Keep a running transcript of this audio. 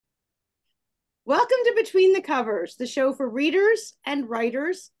Welcome to Between the Covers, the show for readers and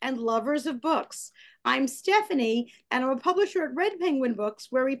writers and lovers of books. I'm Stephanie, and I'm a publisher at Red Penguin Books,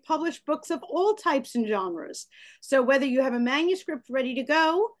 where we publish books of all types and genres. So, whether you have a manuscript ready to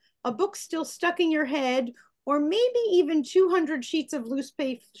go, a book still stuck in your head, or maybe even 200 sheets of loose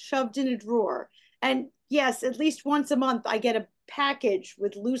paper shoved in a drawer. And yes, at least once a month, I get a package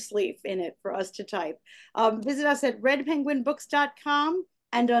with loose leaf in it for us to type. Visit us at redpenguinbooks.com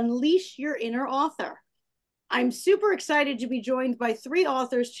and unleash your inner author. I'm super excited to be joined by three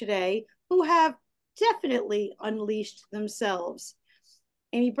authors today who have definitely unleashed themselves.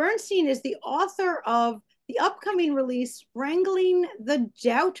 Amy Bernstein is the author of the upcoming release, Wrangling the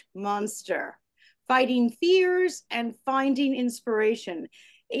Doubt Monster, Fighting Fears and Finding Inspiration.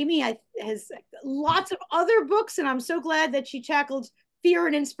 Amy has lots of other books, and I'm so glad that she tackled fear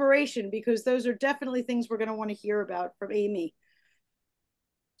and inspiration because those are definitely things we're going to want to hear about from Amy.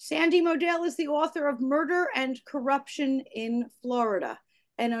 Sandy Modell is the author of Murder and Corruption in Florida,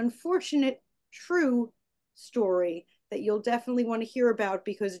 an unfortunate true story that you'll definitely want to hear about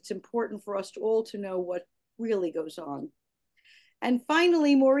because it's important for us all to know what really goes on. And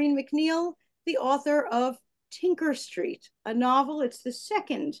finally, Maureen McNeill, the author of Tinker Street, a novel. It's the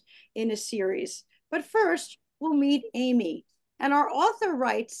second in a series. But first, we'll meet Amy. And our author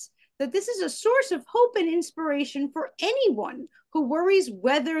writes that this is a source of hope and inspiration for anyone who worries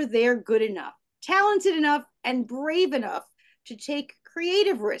whether they're good enough, talented enough, and brave enough to take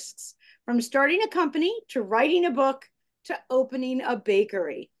creative risks, from starting a company to writing a book to opening a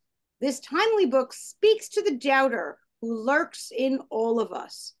bakery. This timely book speaks to the doubter who lurks in all of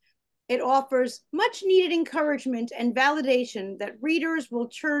us. It offers much needed encouragement and validation that readers will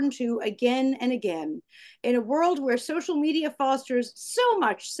turn to again and again. In a world where social media fosters so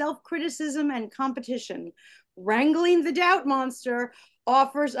much self-criticism and competition, Wrangling the Doubt Monster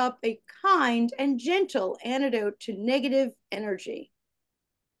offers up a kind and gentle antidote to negative energy.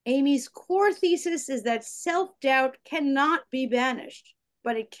 Amy's core thesis is that self-doubt cannot be banished,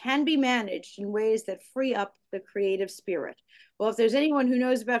 but it can be managed in ways that free up the creative spirit. Well, if there's anyone who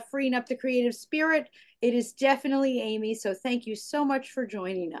knows about freeing up the creative spirit, it is definitely Amy. So thank you so much for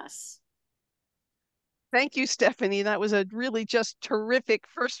joining us. Thank you, Stephanie. That was a really just terrific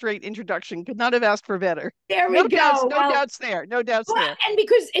first-rate introduction. Could not have asked for better. There No we doubts, go. no doubts there. No doubts there. And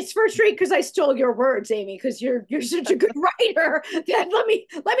because it's first rate, because I stole your words, Amy, because you're such a good writer. That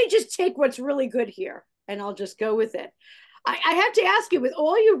let me just take what's really good here, and I'll just go with it. I have to ask you, with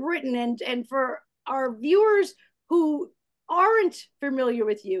all you've written, and for our viewers who aren't familiar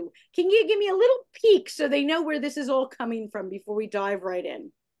with you, can you give me a little peek so they know where this is all coming from before we dive right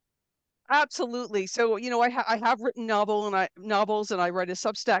in? Absolutely. So, I have written novels and I write a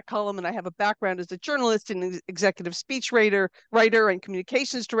Substack column, and I have a background as a journalist and executive speech writer and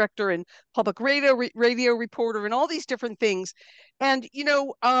communications director and public radio reporter and all these different things. And,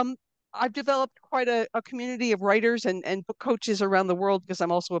 I've developed quite a community of writers and book coaches around the world because I'm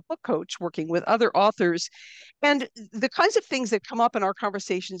also a book coach working with other authors. And the kinds of things that come up in our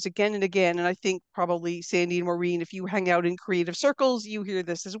conversations again and again, and I think probably Sandy and Maureen, if you hang out in creative circles, you hear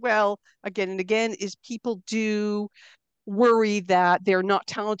this as well again and again, is people do worry that they're not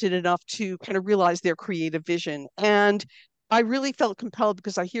talented enough to kind of realize their creative vision. And I really felt compelled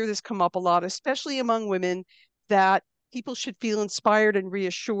because I hear this come up a lot, especially among women, that people should feel inspired and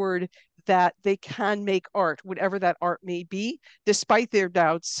reassured that they can make art, whatever that art may be, despite their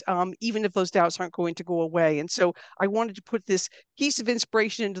doubts, even if those doubts aren't going to go away. And so I wanted to put this piece of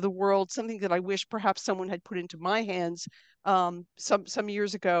inspiration into the world, something that I wish perhaps someone had put into my hands some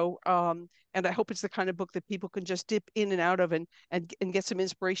years ago. And I hope it's the kind of book that people can just dip in and out of and get some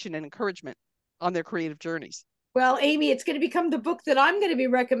inspiration and encouragement on their creative journeys. Well, Amy, it's going to become the book that I'm going to be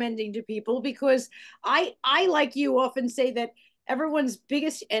recommending to people because I like you often say that everyone's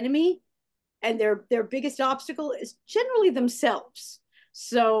biggest enemy and their biggest obstacle is generally themselves.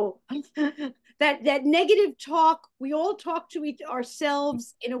 So that negative talk, we all talk to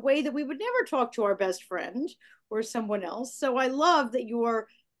ourselves in a way that we would never talk to our best friend or someone else. So I love that you're,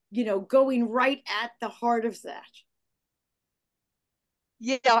 going right at the heart of that.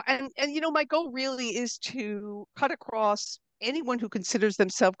 Yeah, and my goal really is to cut across anyone who considers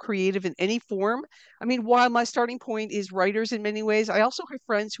themselves creative in any form. I mean, while my starting point is writers in many ways, I also have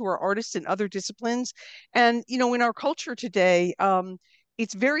friends who are artists in other disciplines. And, in our culture today,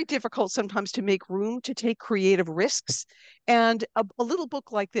 it's very difficult sometimes to make room to take creative risks. And a little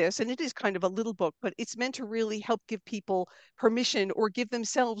book like this, and it is kind of a little book, but it's meant to really help give people permission or give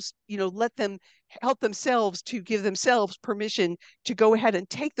themselves, let them help themselves to give themselves permission to go ahead and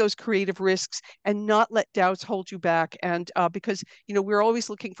take those creative risks and not let doubts hold you back. And because, we're always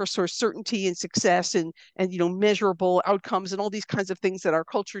looking for sort of certainty and success and measurable outcomes and all these kinds of things that our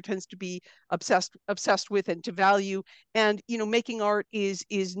culture tends to be obsessed with and to value. And, making art is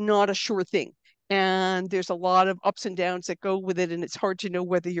not a sure thing. And there's a lot of ups and downs that go with it, and it's hard to know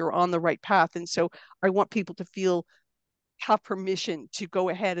whether you're on the right path. And so I want people to have permission to go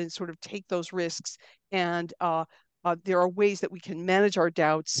ahead and sort of take those risks. And there are ways that we can manage our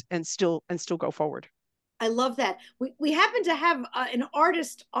doubts and still go forward. I love that. We happen to have an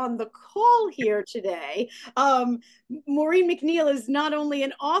artist on the call here today. Maureen McNeill is not only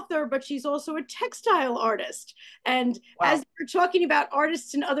an author, but she's also a textile artist. And Wow. As you're talking about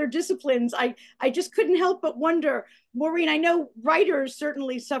artists in other disciplines, I just couldn't help but wonder, Maureen, I know writers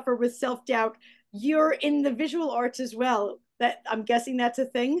certainly suffer with self-doubt. You're in the visual arts as well. That I'm guessing that's a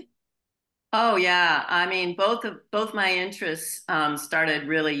thing. Oh yeah, I mean both my interests started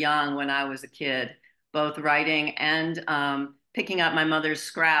really young when I was a kid, both writing and picking up my mother's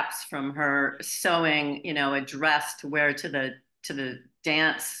scraps from her sewing, a dress to wear to the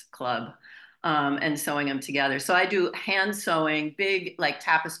dance club, and sewing them together. So I do hand sewing, big like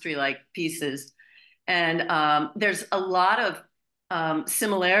tapestry like pieces, and there's a lot of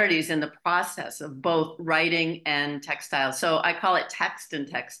similarities in the process of both writing and textile. So I call it text and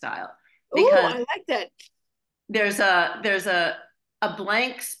textile Oh, because I like that. there's a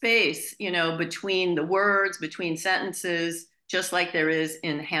blank space, between the words, between sentences, just like there is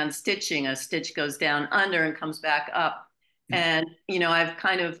in hand stitching. A stitch goes down under and comes back up. And, I've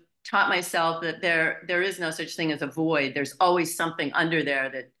kind of taught myself that there is no such thing as a void. There's always something under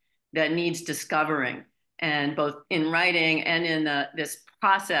there that needs discovering. And both in writing and in this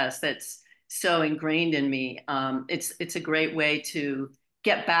process that's so ingrained in me, it's a great way to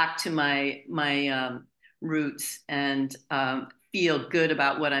get back to my roots and feel good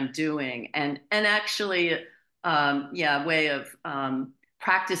about what I'm doing, and actually, yeah, a way of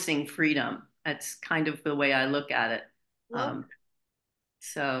practicing freedom. That's kind of the way I look at it. Love. Um,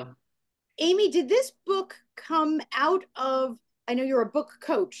 so Amy, did this book come out of, I know you're a book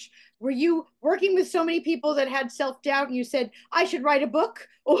coach. Were you working with so many people that had self-doubt and you said, I should write a book?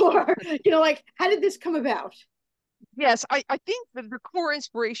 Or, like, how did this come about? Yes, I think that the core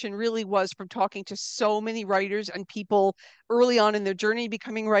inspiration really was from talking to so many writers and people early on in their journey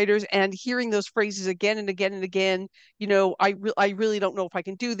becoming writers and hearing those phrases again and again and again. I really don't know if I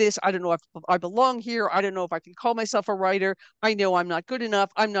can do this. I don't know if I belong here. I don't know if I can call myself a writer. I know I'm not good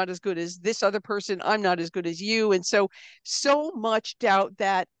enough. I'm not as good as this other person. I'm not as good as you. And so much doubt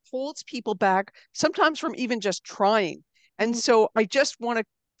that holds people back, sometimes from even just trying. And so I just want to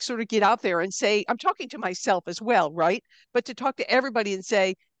sort of get out there and say, I'm talking to myself as well, right? But to talk to everybody and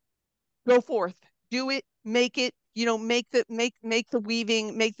say, go forth, do it, make it, make the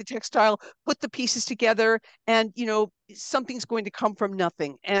weaving, make the textile, put the pieces together, and something's going to come from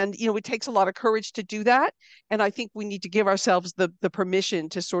nothing. And it takes a lot of courage to do that. And I think we need to give ourselves the permission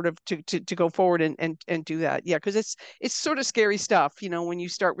to sort of to go forward and do that. Yeah, because it's sort of scary stuff, when you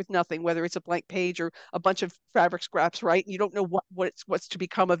start with nothing, whether it's a blank page or a bunch of fabric scraps, right? And you don't know what's to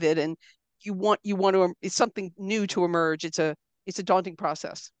become of it, and you want to, it's something new to emerge. It's a daunting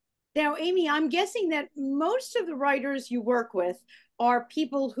process. Now, Amy, I'm guessing that most of the writers you work with are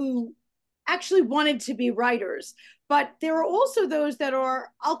people who actually wanted to be writers, but there are also those that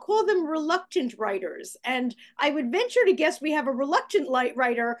are, I'll call them reluctant writers. And I would venture to guess we have a reluctant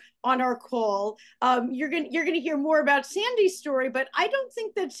writer on our call. You're gonna hear more about Sandy's story, but I don't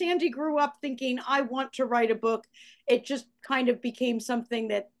think that Sandy grew up thinking, I want to write a book. It just kind of became something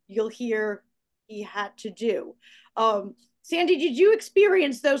that you'll hear he had to do. Sandy, did you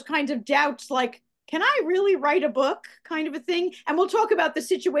experience those kinds of doubts, like, can I really write a book kind of a thing? And we'll talk about the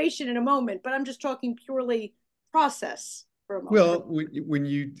situation in a moment, but I'm just talking purely process for a moment. Well, when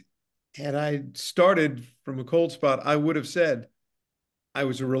you had I started from a cold spot, I would have said I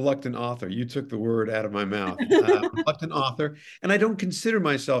was a reluctant author. You took the word out of my mouth. Reluctant author, and I don't consider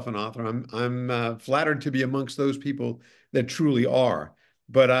myself an author. I'm flattered to be amongst those people that truly are.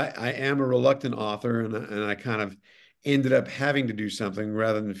 But I am a reluctant author, and I kind of ended up having to do something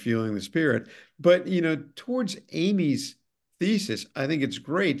rather than feeling the spirit. But towards Amy's thesis, I think it's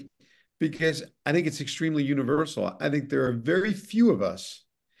great because I think it's extremely universal. I think there are very few of us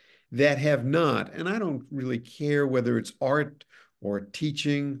that have not, and I don't really care whether it's art or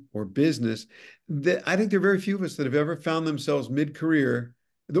teaching or business, that I think there are very few of us that have ever found themselves mid-career,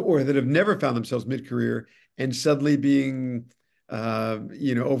 or that have never found themselves mid-career and suddenly being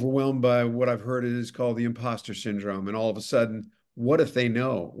overwhelmed by what I've heard is called the imposter syndrome. And all of a sudden, what if they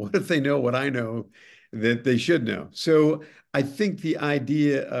know? What if they know what I know that they should know? So I think the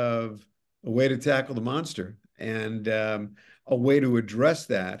idea of a way to tackle the monster and a way to address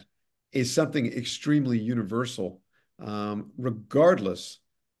that is something extremely universal, regardless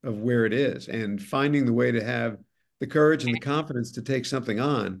of where it is, and finding the way to have the courage and the confidence to take something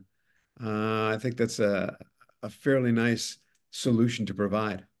on. I think that's a fairly nice solution to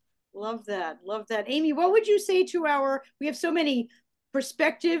provide. Love that. Love that. Amy, what would you say to we have so many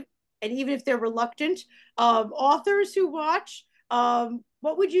perspective, and even if they're reluctant, authors who watch,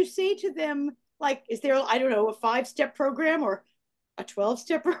 what would you say to them? Like, is there, I don't know, a 5-step program or a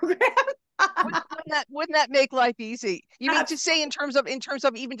 12-step program? Wouldn't that make life easy? You mean to say in terms of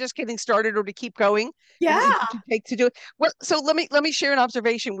even just getting started or to keep going? Yeah. To take to do it. Well, so let me share an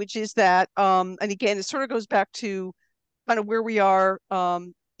observation, which is that and again, it sort of goes back to kind of where we are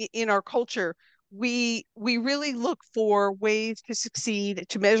in our culture. We really look for ways to succeed,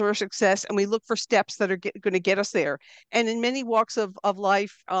 to measure our success, and we look for steps that are going to get us there. And in many walks of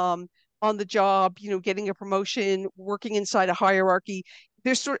life, on the job, getting a promotion, working inside a hierarchy,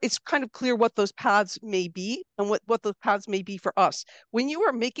 it's kind of clear what those paths may be and what those paths may be for us. When you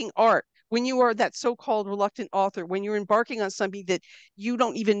are making art, when you are that so-called reluctant author, when you're embarking on something that you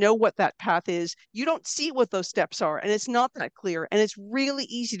don't even know what that path is, you don't see what those steps are, and it's not that clear, and it's really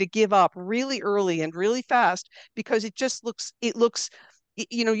easy to give up really early and really fast because it looks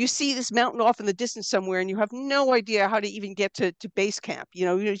you see this mountain off in the distance somewhere and you have no idea how to even get to base camp.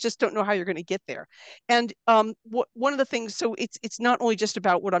 You just don't know how you're going to get there. And one of the things, so it's not only just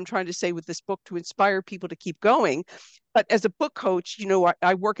about what I'm trying to say with this book to inspire people to keep going, but as a book coach,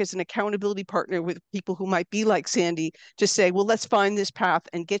 I work as an accountability partner with people who might be like Sandy to say, well, let's find this path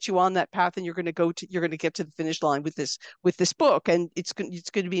and get you on that path, and you're going to get to the finish line with this book, and it's going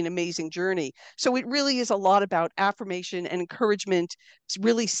to be an amazing journey. So it really is a lot about affirmation and encouragement. It's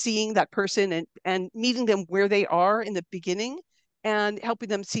really seeing that person and meeting them where they are in the beginning, and helping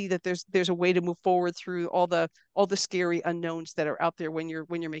them see that there's a way to move forward through all the scary unknowns that are out there when you're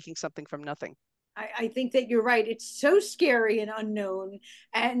making something from nothing. I think that you're right. It's so scary and unknown.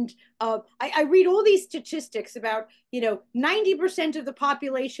 And I read all these statistics about, 90% of the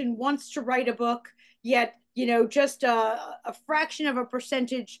population wants to write a book, yet, just a fraction of a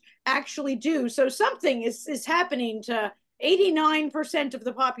percentage actually do. So something is happening to 89% of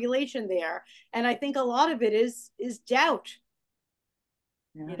the population there. And I think a lot of it is doubt.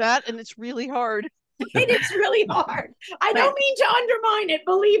 Yeah. That, and it's really hard. It's really hard. I don't mean to undermine it,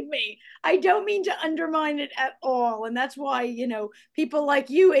 believe me. I don't mean to undermine it at all. And that's why, people like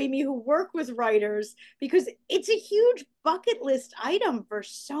you, Amy, who work with writers, because it's a huge bucket list item for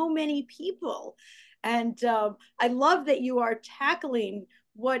so many people. And I love that you are tackling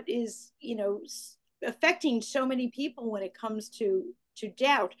what is, affecting so many people when it comes to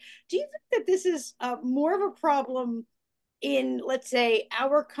doubt. Do you think that this is more of a problem in, let's say,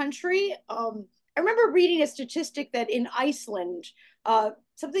 our country? I remember reading a statistic that in Iceland,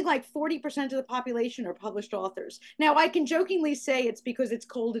 something like 40% of the population are published authors. Now, I can jokingly say it's because it's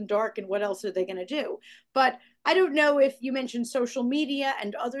cold and dark, and what else are they going to do? But I don't know if you mentioned social media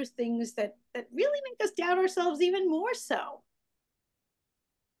and other things that really make us doubt ourselves even more so.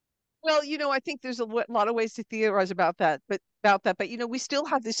 Well, I think there's a lot of ways to theorize about that, but we still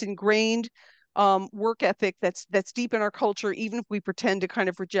have this ingrained work ethic that's deep in our culture, even if we pretend to kind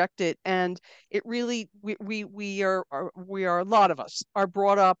of reject it. And it really, we are a lot of us are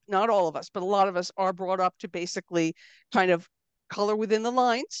brought up, not all of us, but a lot of us are brought up to basically kind of color within the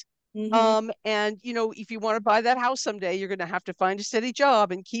lines. Mm-hmm. And if you want to buy that house someday, you're going to have to find a steady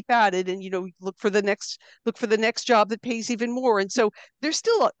job and keep at it, and look for the next job that pays even more. And so there's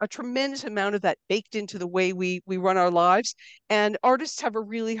still a tremendous amount of that baked into the way we run our lives. And artists have a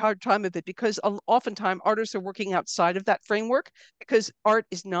really hard time of it because oftentimes artists are working outside of that framework, because art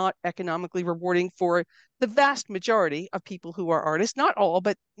is not economically rewarding for the vast majority of people who are artists, not all,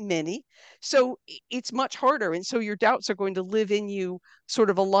 but many. So it's much harder. And so your doubts are going to live in you sort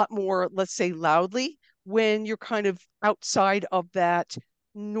of a lot more, let's say, loudly when you're kind of outside of that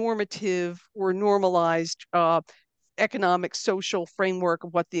normative or normalized economic, social framework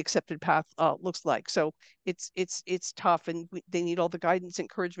of what the accepted path looks like. So it's tough, and they need all the guidance,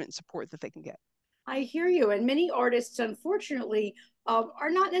 encouragement, and support that they can get. I hear you. And many artists, unfortunately, are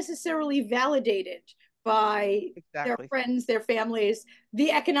not necessarily validated by their friends, their families,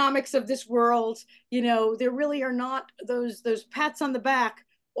 the economics of this world. There really are not those pats on the back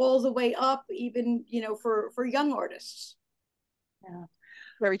all the way up, even, for young artists. Yeah,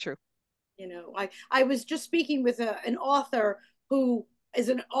 very true. I was just speaking with an author who is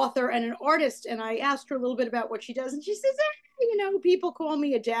an author and an artist, and I asked her a little bit about what she does, and she says, you know, people call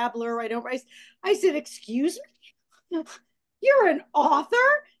me a dabbler. I don't write. I said, excuse me? You're an author?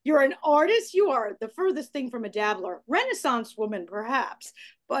 You're an artist? You are the furthest thing from a dabbler. Renaissance woman, perhaps.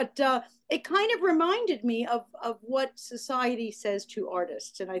 But it kind of reminded me of what society says to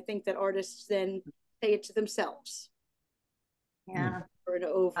artists. And I think that artists then say it to themselves. Yeah. Over and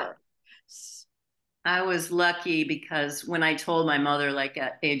over. I was lucky because when I told my mother, like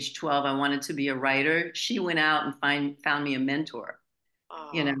at age 12, I wanted to be a writer, she went out and found me a mentor,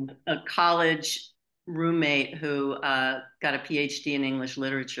 you know, a college roommate who got a PhD in English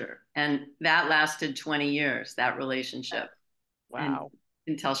literature. And that lasted 20 years, that relationship. Wow.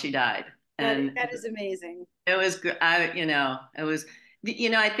 Until she died. And that is amazing. It was, I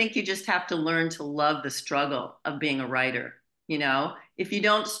think you just have to learn to love the struggle of being a writer. You know, if you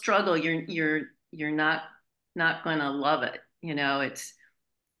don't struggle, you're not going to love it. You know, it's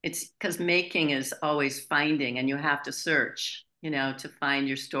because making is always finding, and you have to search, you know, to find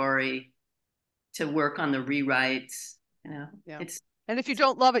your story, to work on the rewrites, you know. Yeah. And if you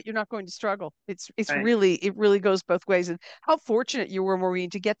don't love it, you're not going to struggle. It's right. It really goes both ways. And how fortunate you were, Maureen,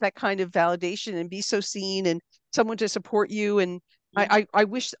 to get that kind of validation and be so seen and someone to support you. And I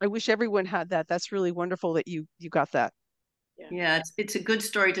wish everyone had that. That's really wonderful that you got that. Yeah, it's a good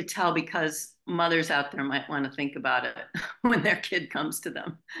story to tell because mothers out there might want to think about it when their kid comes to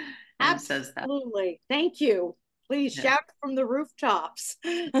them and says that. Absolutely. Thank you. Please shout from the rooftops.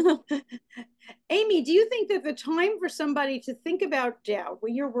 Amy, do you think that the time for somebody to think about doubt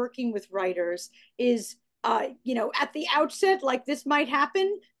when you're working with writers is, you know, at the outset, like this might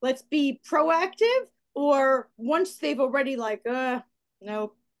happen, let's be proactive, or once they've already like,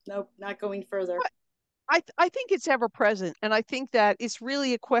 nope, not going further? I think it's ever present. And I think that it's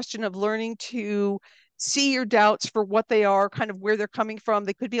really a question of learning to see your doubts for what they are, kind of where they're coming from.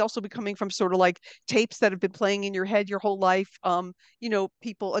 They could also be coming from sort of like tapes that have been playing in your head your whole life. You know,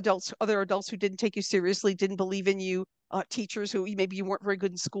 other adults who didn't take you seriously, didn't believe in you, teachers who maybe you weren't very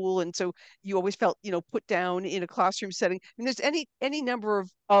good in school. And so you always felt, you know, put down in a classroom setting. And there's any number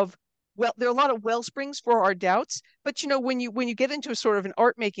of well, there are a lot of well springs for our doubts, but you know, when you get into a sort of an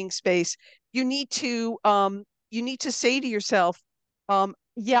art making space, you need to say to yourself,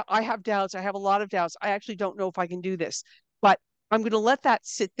 yeah, I have doubts. I have a lot of doubts. I actually don't know if I can do this, but I'm going to let that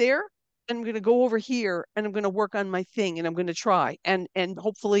sit there, and I'm going to go over here, and I'm going to work on my thing, and I'm going to try, and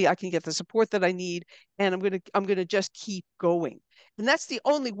hopefully I can get the support that I need, and I'm going to just keep going, and that's the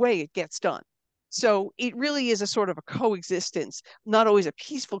only way it gets done. So it really is a sort of a coexistence, not always a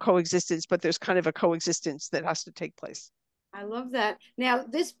peaceful coexistence, but there's kind of a coexistence that has to take place. I love that. Now,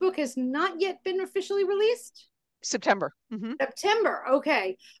 this book has not yet been officially released? September. September.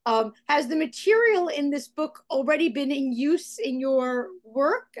 Okay. Has the material in this book already been in use in your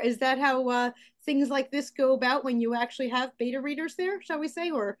work? Is that how things like this go about when you actually have beta readers there, shall we say,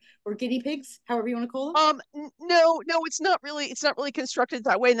 or guinea pigs, however you want to call them? No, it's not really constructed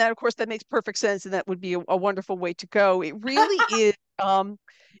that way. And that, of course, that makes perfect sense. And that would be a wonderful way to go. It really is,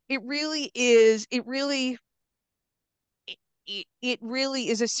 it really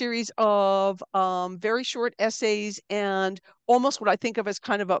is a series of very short essays and almost what I think of as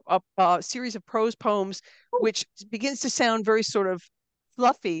kind of a series of prose poems, which begins to sound very sort of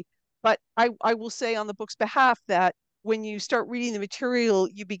fluffy. But I will say on the book's behalf that when you start reading the material,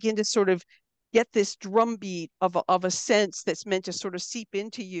 you begin to sort of get this drumbeat of a sense that's meant to sort of seep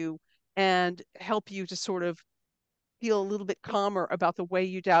into you and help you to sort of feel a little bit calmer about the way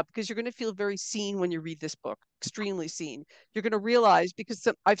you doubt, because you're going to feel very seen when you read this book, extremely seen. You're going to realize, because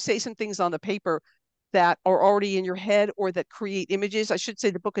I've say some things on the paper that are already in your head or that create images. I should say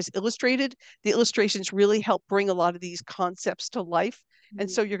the book is illustrated. The illustrations really help bring a lot of these concepts to life. And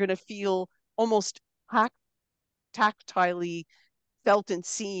so you're going to feel almost tactilely felt and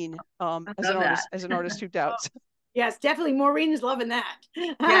seen as an artist who doubts. Yes, definitely. Maureen is loving that.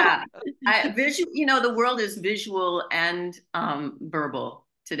 Yeah, you know, the world is visual and verbal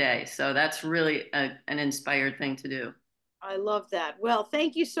today, so that's really an inspired thing to do. I love that. Well,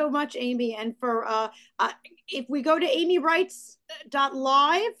 thank you so much, Amy. And for if we go to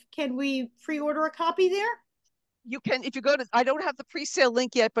amywrites.live, can we pre-order a copy there? You can, if you go to, I don't have the pre-sale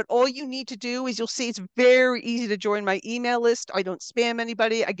link yet, but all you need to do is, you'll see it's very easy to join my email list. I don't spam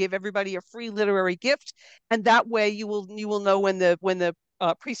anybody. I give everybody a free literary gift. And that way you will know when the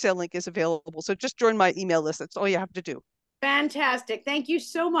pre-sale link is available. So just join my email list. That's all you have to do. Fantastic. Thank you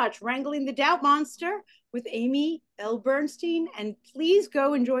so much. Wrangling the Doubt Monster with Amy L. Bernstein. And please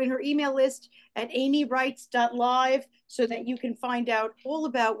go and join her email list at amywrites.live so that you can find out all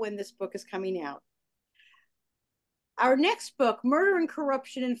about when this book is coming out. Our next book, Murder and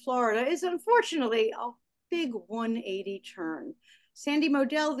Corruption in Florida, is unfortunately big 180 turn. Sandy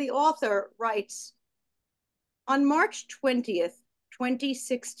Modell, the author, writes, on March 20th,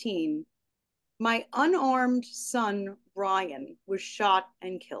 2016, my unarmed son, Ryan, was shot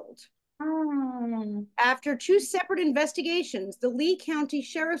and killed. After 2 separate investigations, the Lee County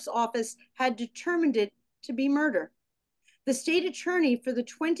Sheriff's Office had determined it to be murder. The state attorney for the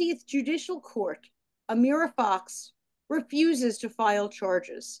 20th Judicial Court, Amira Fox, refuses to file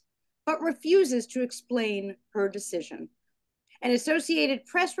charges, but refuses to explain her decision. An Associated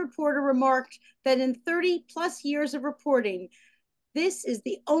Press reporter remarked that in 30 plus years of reporting, this is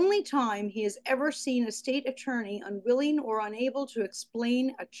the only time he has ever seen a state attorney unwilling or unable to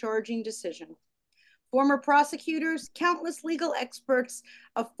explain a charging decision. Former prosecutors, countless legal experts,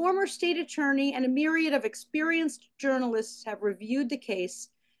 a former state attorney, and a myriad of experienced journalists have reviewed the case,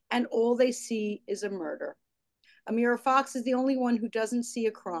 and all they see is a murder. Amira Fox is the only one who doesn't see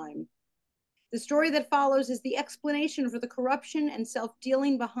a crime. The story that follows is the explanation for the corruption and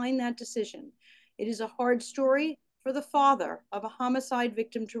self-dealing behind that decision. It is a hard story for the father of a homicide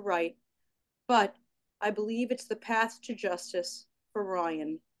victim to write, but I believe it's the path to justice for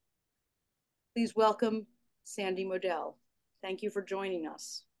Ryan. Please welcome Sandy Modell. Thank you for joining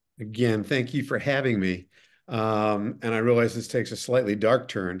us. Again, thank you for having me. And I realize this takes a slightly dark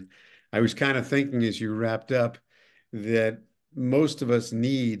turn. I was kind of thinking as you wrapped up that most of us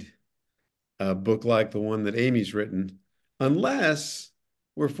need a book like the one that Amy's written, unless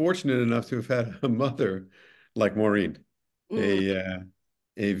we're fortunate enough to have had a mother like Maureen, a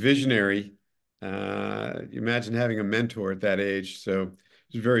visionary. Imagine having a mentor at that age. So I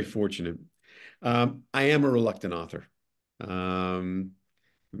was very fortunate. I am a reluctant author.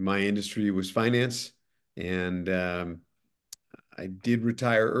 My industry was finance, and I did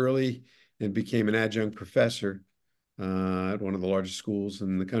retire early and became an adjunct professor at one of the largest schools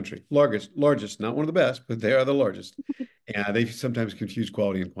in the country. Largest, not one of the best, but they are the largest. And they sometimes confuse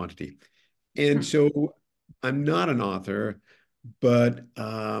quality and quantity. And so I'm not an author, but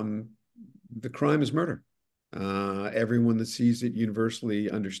the crime is murder. Everyone that sees it universally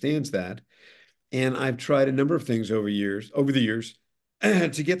understands that. And I've tried a number of things over the years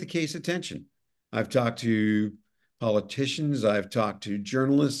to get the case attention. I've talked to politicians, I've talked to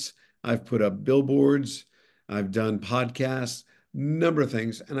journalists, I've put up billboards, I've done podcasts, number of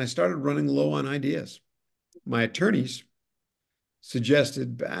things, and I started running low on ideas. My attorneys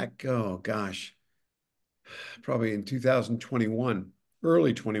suggested back, oh gosh, probably in 2021,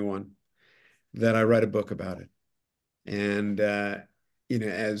 early 21, that I write a book about it. And,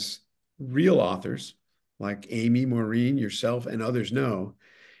 as real authors like Amy, Maureen, yourself, and others know,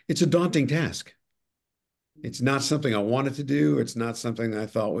 it's a daunting task. It's not something I wanted to do. It's not something I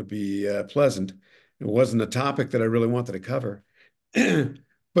thought would be pleasant. It wasn't a topic that I really wanted to cover,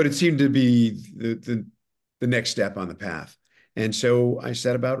 but it seemed to be the next step on the path. And so I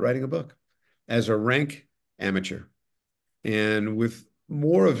set about writing a book as a rank amateur and with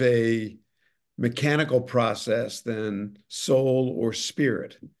more of a mechanical process than soul or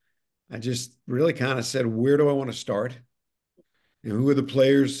spirit. I just really kind of said, where do I want to start? And who are the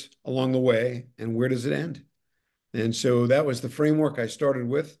players along the way? And where does it end? And so that was the framework I started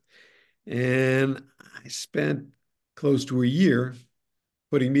with. And I spent close to a year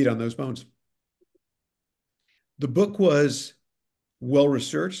putting meat on those bones. The book was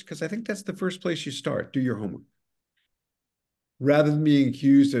well-researched because I think that's the first place you start. Do your homework. Rather than being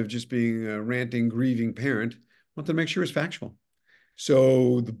accused of just being a ranting, grieving parent, I wanted to make sure it's factual.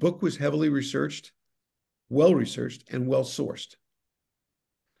 So the book was heavily researched, well-researched, and well-sourced.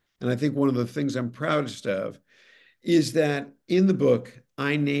 And I think one of the things I'm proudest of is that in the book,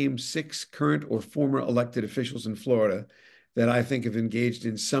 I named 6 current or former elected officials in Florida that I think have engaged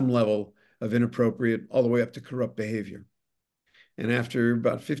in some level of inappropriate, all the way up to corrupt behavior. And after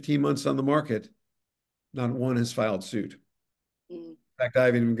about 15 months on the market, not one has filed suit. In fact, I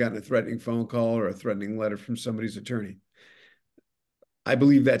haven't even gotten a threatening phone call or a threatening letter from somebody's attorney. I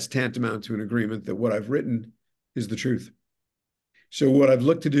believe that's tantamount to an agreement that what I've written is the truth. So what I've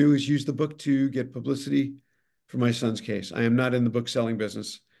looked to do is use the book to get publicity for my son's case. I am not in the book selling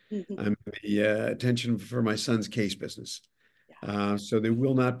business. I'm the attention for my son's case business. So there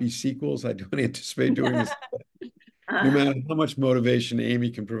will not be sequels. I don't anticipate doing this, no matter how much motivation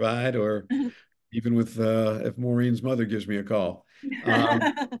Amy can provide, or even with if Maureen's mother gives me a call.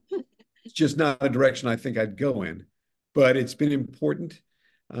 It's just not a direction I think I'd go in. But it's been important.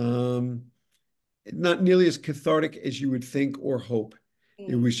 Not nearly as cathartic as you would think or hope.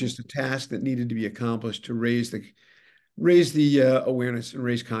 It was just a task that needed to be accomplished to raise the awareness and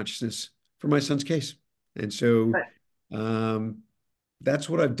raise consciousness for my son's case. And so that's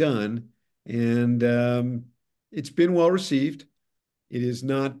what I've done. And it's been well received. It is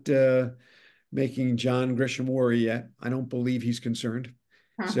not making John Grisham worry yet. I don't believe he's concerned.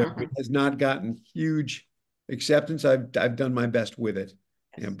 So it has not gotten huge acceptance. I've done my best with it.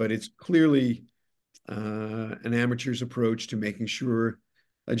 Yes. Yeah, but it's clearly an amateur's approach to making sure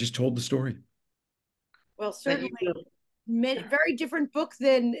I just told the story. Well, certainly very different book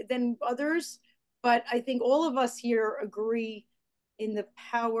than others, but I think all of us here agree in the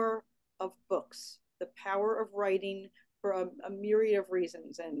power of books, the power of writing for a myriad of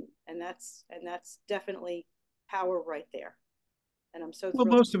reasons, and that's definitely power right there. And I'm so Well,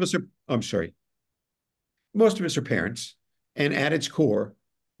 thrilled. most of us are, I'm sorry, most of us are parents, and at its core,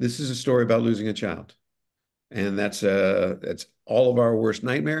 this is a story about losing a child. And that's all of our worst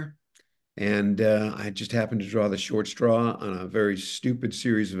nightmare. And I just happened to draw the short straw on a very stupid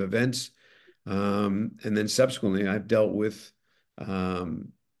series of events. And then subsequently, I've dealt with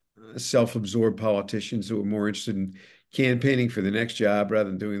self-absorbed politicians who are more interested in campaigning for the next job rather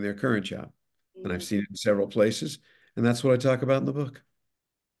than doing their current job. And I've seen it in several places. And that's what I talk about in the book.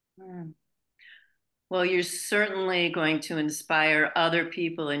 Well, you're certainly going to inspire other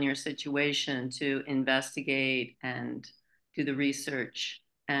people in your situation to investigate and do the research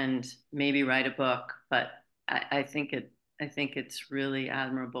and maybe write a book. But I think it's really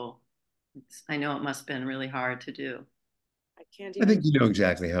admirable. I know it must have been really hard to do. I can't I even. think you know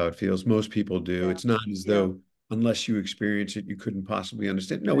exactly how it feels. Most people do. Yeah. It's not as Yeah. though, unless you experience it, you couldn't possibly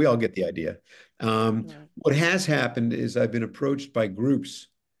understand. No, we all get the idea. What has happened is I've been approached by groups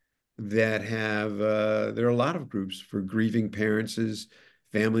that have, there are a lot of groups for grieving parents,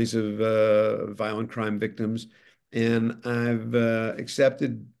 families of violent crime victims. And I've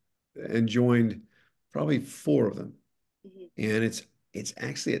accepted and joined probably 4 of them. And it's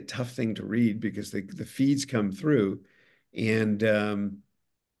actually a tough thing to read because the feeds come through and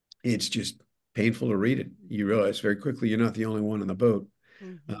it's just painful to read it. You realize very quickly you're not the only one in the boat.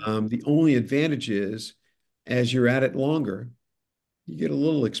 The only advantage is as you're at it longer, you get a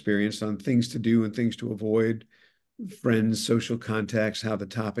little experience on things to do and things to avoid, friends, social contacts, how the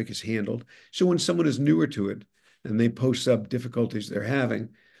topic is handled. So when someone is newer to it and they post up difficulties they're having,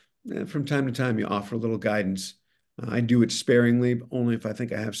 from time to time you offer a little guidance. I do it sparingly, but only if I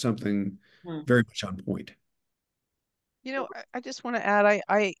think I have something very much on point. You know, I just want to add,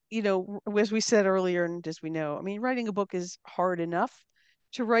 as we said earlier, and as we know, I mean, writing a book is hard enough.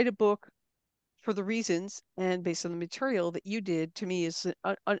 To write a book for the reasons and based on the material that you did, to me, is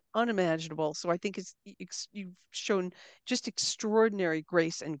unimaginable. So I think you've shown just extraordinary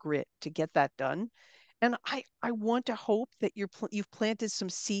grace and grit to get that done. And I want to hope that you've planted some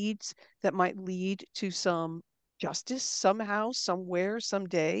seeds that might lead to some justice somehow, somewhere,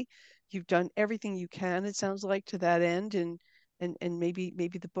 someday. You've done everything you can, it sounds like, to that end, and maybe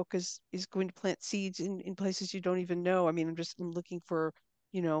the book is going to plant seeds in places you don't even know. I mean, I'm looking for,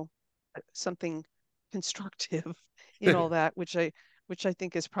 you know, something constructive in all that, which I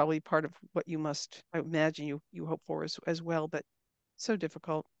think is probably part of what I imagine you hope for as well, but so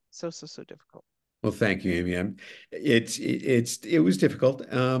difficult, so difficult. Well, thank you, Amy. It was difficult,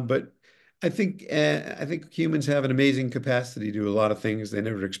 but I think humans have an amazing capacity to do a lot of things they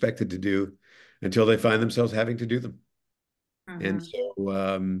never expected to do until they find themselves having to do them. And so,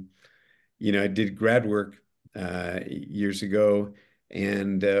 I did grad work years ago,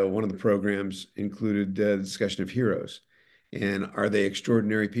 and one of the programs included the discussion of heroes. And are they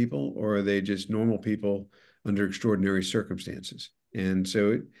extraordinary people, or are they just normal people under extraordinary circumstances? And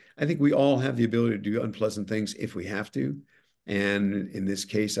so I think we all have the ability to do unpleasant things if we have to. And in this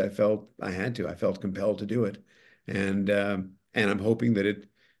case, I felt I had to. I felt compelled to do it, and I'm hoping that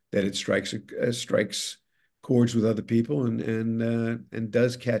it strikes chords with other people and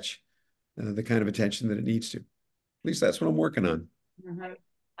does catch the kind of attention that it needs to. At least that's what I'm working on.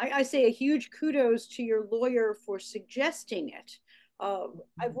 I say a huge kudos to your lawyer for suggesting it.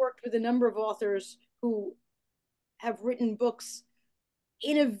 I've worked with a number of authors who have written books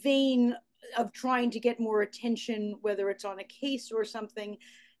in a vein of trying to get more attention, whether it's on a case or something.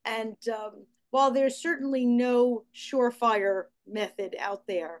 And while there's certainly no surefire method out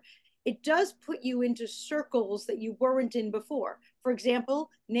there, it does put you into circles that you weren't in before. For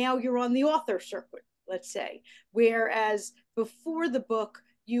example, now you're on the author circuit, let's say, whereas before the book,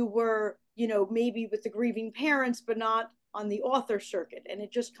 you were, maybe with the grieving parents, but not on the author circuit. And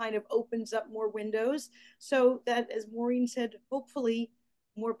it just kind of opens up more windows so that, as Maureen said, hopefully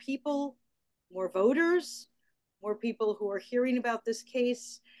more people, more voters, more people who are hearing about this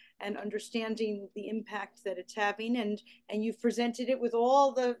case and understanding the impact that it's having. And you've presented it with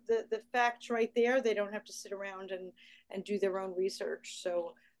all the facts right there. They don't have to sit around and do their own research.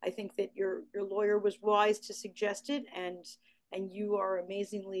 So I think that your lawyer was wise to suggest it, and you are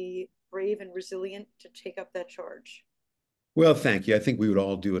amazingly brave and resilient to take up that charge. Well, thank you. I think we would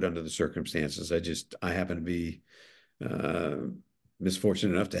all do it under the circumstances. I happen to be uh,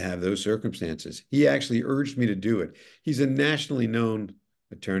 misfortunate enough to have those circumstances. He actually urged me to do it. He's a nationally known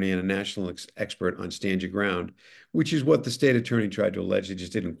attorney and a national expert on stand your ground, which is what the state attorney tried to allege. It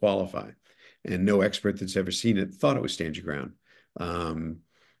just didn't qualify. And no expert that's ever seen it thought it was stand your ground. Um,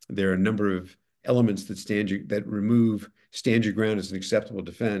 there are a number of elements that remove stand your ground as an acceptable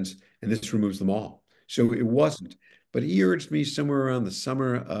defense, and this removes them all. So it wasn't. But he urged me somewhere around the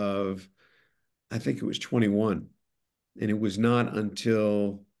summer of, I think it was 21. And it was not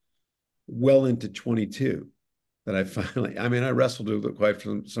until well into 22 that I finally, I mean, I wrestled with it quite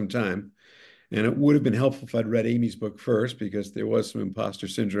for some time. And it would have been helpful if I'd read Amy's book first, because there was some imposter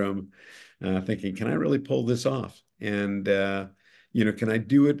syndrome, thinking, can I really pull this off? And, can I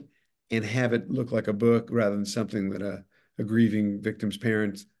do it and have it look like a book rather than something that a grieving victim's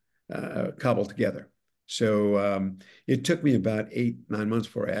parents cobbled together? So it took me about 8, 9 months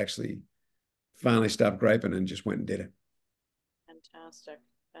before I actually finally stopped griping and just went and did it. Fantastic.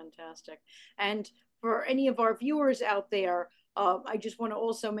 Fantastic. And for any of our viewers out there, I just want to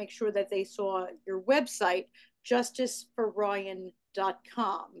also make sure that they saw your website,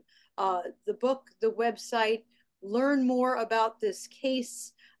 justiceforryan.com. The book, the website, learn more about this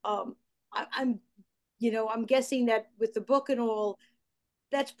case. I'm guessing that with the book and all,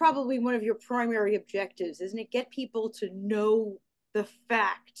 that's probably one of your primary objectives, isn't it? Get people to know the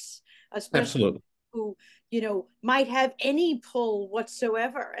facts, especially Absolutely. who, might have any pull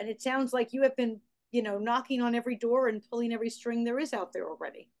whatsoever. And it sounds like you have been, knocking on every door and pulling every string there is out there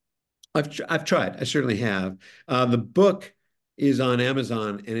already. I've tried. I certainly have. The book is on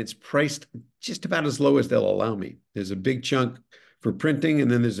Amazon and it's priced just about as low as they'll allow me. There's a big chunk for printing,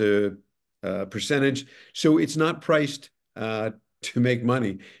 and then there's a percentage. So it's not priced to make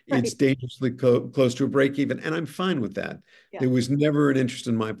money. Right. It's dangerously close to a break even, and I'm fine with that. Yeah. There was never an interest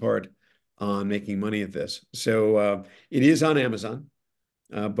in my part on making money at this. So it is on Amazon,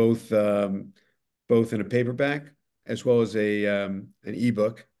 both in a paperback as well as an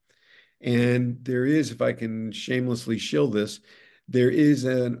ebook. And there is, if I can shamelessly shill this, there is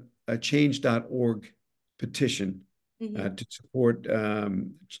a change.org petition to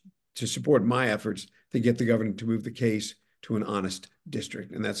support my efforts to get the governor to move the case to an honest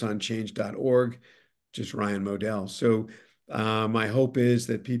district. And that's on change.org, just Ryan Modell. So my hope is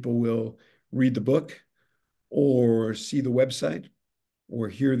that people will read the book or see the website or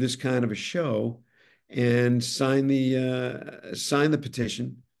hear this kind of a show and sign the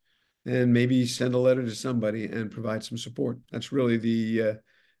petition, and maybe send a letter to somebody and provide some support. That's really the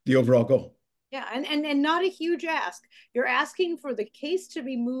overall goal. Yeah, and not a huge ask. You're asking for the case to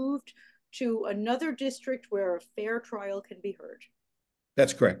be moved to another district where a fair trial can be heard.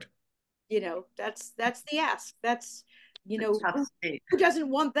 That's correct. That's the ask. That's, who doesn't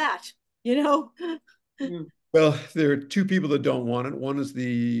want that, Mm. Well, there are two people that don't want it. One is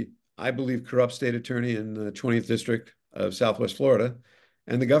the, I believe, corrupt state attorney in the 20th district of Southwest Florida,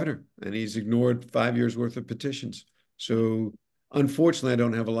 and the governor, and he's ignored 5 years worth of petitions. So unfortunately, I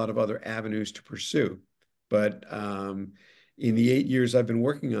don't have a lot of other avenues to pursue. But in the 8 years I've been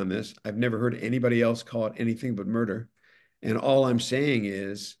working on this, I've never heard anybody else call it anything but murder. And all I'm saying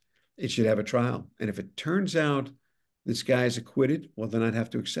is it should have a trial. And if it turns out this guy is acquitted, well, then I'd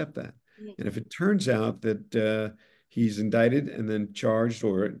have to accept that. And if it turns out that he's indicted and then charged,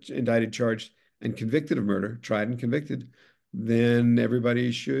 or indicted, charged, and convicted of murder, tried and convicted, then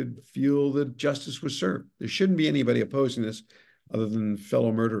everybody should feel that justice was served. There shouldn't be anybody opposing this other than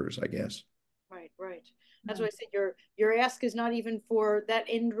fellow murderers, I guess. Right, right. That's why I said your ask is not even for that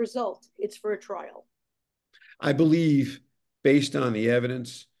end result. It's for a trial. I believe, based on the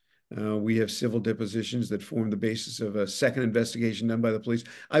evidence, we have civil depositions that form the basis of a second investigation done by the police.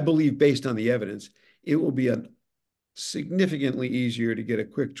 I believe, based on the evidence, it will be significantly easier to get a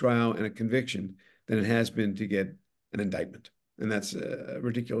quick trial and a conviction than it has been to get an indictment. And that's a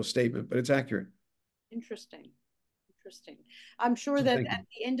ridiculous statement, but it's accurate. Interesting. Interesting. I'm sure that at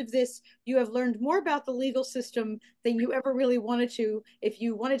the end of this, you have learned more about the legal system than you ever really wanted to. If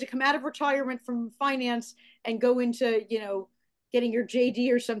you wanted to come out of retirement from finance and go into, getting your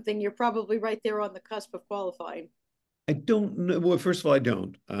JD or something, you're probably right there on the cusp of qualifying. I don't know. Well, first of all, I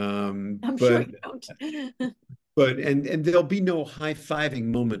don't. I'm sure you don't. But there'll be no high-fiving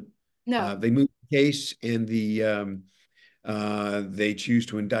moment. No. They move the case, and they choose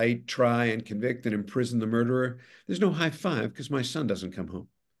to indict, try, and convict and imprison the murderer. There's no high five because my son doesn't come home.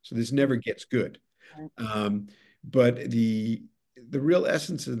 So this never gets good. But the real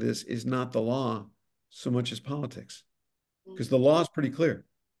essence of this is not the law so much as politics, because the law is pretty clear.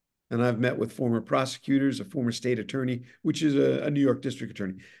 And I've met with former prosecutors, a former state attorney, which is a New York district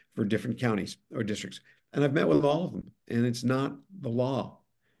attorney for different counties or districts. And I've met with all of them. And it's not the law,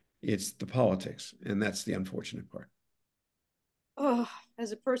 it's the politics. And that's the unfortunate part. Oh,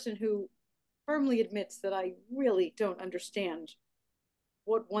 as a person who firmly admits that I really don't understand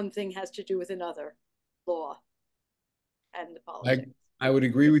what one thing has to do with another, law and the politics. I would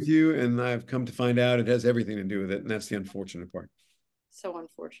agree with you. And I've come to find out it has everything to do with it. And that's the unfortunate part. So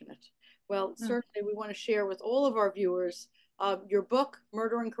unfortunate. Well, certainly we want to share with all of our viewers your book,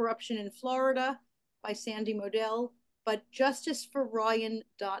 Murder and Corruption in Florida by Sandy Modell, but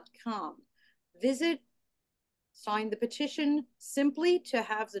justiceforryan.com. Visit, sign the petition simply to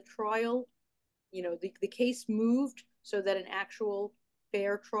have the trial, the case moved so that an actual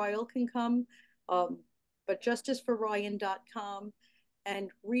fair trial can come. But justiceforryan.com,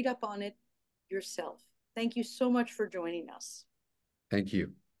 and read up on it yourself. Thank you so much for joining us. Thank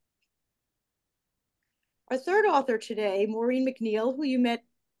you. Our third author today, Maureen McNeill, who you met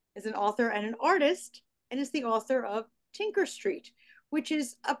as an author and an artist, and is the author of Tinker Street, which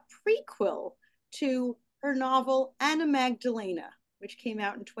is a prequel to her novel Anna Magdalena, which came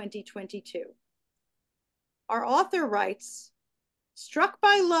out in 2022. Our author writes, struck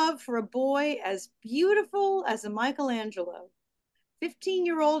by love for a boy as beautiful as a Michelangelo,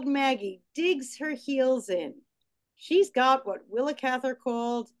 15-year-old Maggie digs her heels in. She's got what Willa Cather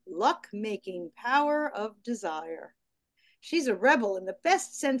called luck-making power of desire. She's a rebel in the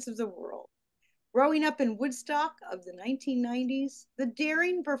best sense of the world. Growing up in Woodstock of the 1990s, the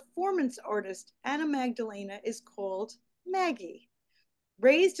daring performance artist Anna Magdalena is called Maggie.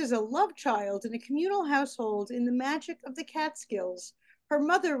 Raised as a love child in a communal household in the magic of the Catskills, her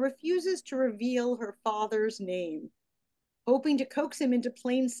mother refuses to reveal her father's name. Hoping to coax him into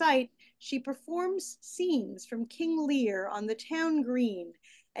plain sight, she performs scenes from King Lear on the town green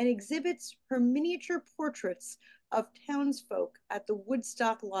and exhibits her miniature portraits of townsfolk at the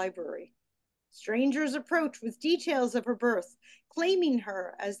Woodstock Library. Strangers approach with details of her birth, claiming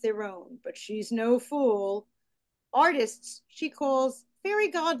her as their own, but she's no fool. Artists she calls fairy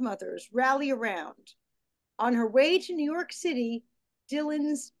godmothers rally around. On her way to New York City,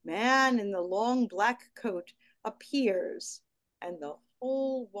 Dylan's man in the long black coat appears, and the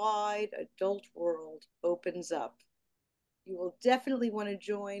whole wide adult world opens up. You will definitely want to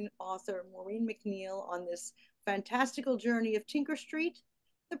join author Maureen McNeill on this fantastical journey of Tinker Street,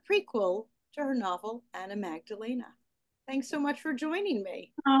 the prequel to her novel Anna Magdalena. Thanks so much for joining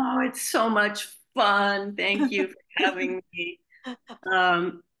me. Oh, it's so much fun. Thank you for having me.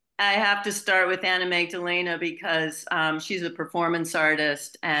 I have to start with Anna Magdalena because she's a performance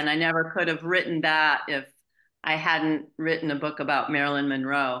artist, and I never could have written that if I hadn't written a book about Marilyn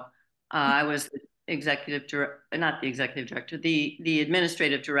Monroe. I was the the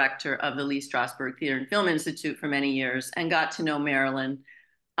administrative director of the Lee Strasberg Theater and Film Institute for many years, and got to know Marilyn,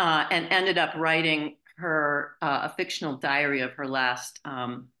 and ended up writing her a fictional diary of her last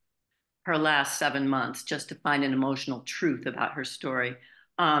 7 months, just to find an emotional truth about her story.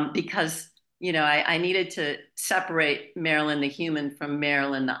 Because I needed to separate Marilyn the human from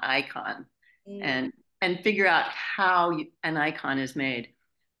Marilyn the icon, and figure out how an icon is made.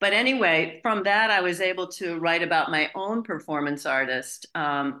 But anyway, from that, I was able to write about my own performance artist.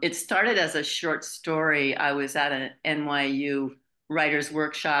 It started as a short story. I was at an NYU writer's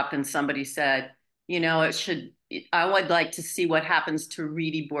workshop, and somebody said, I would like to see what happens to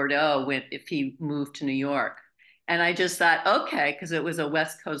Reedy Bordeaux if he moved to New York. And I just thought, okay, because it was a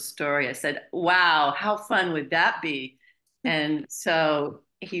West Coast story. I said, wow, how fun would that be? And so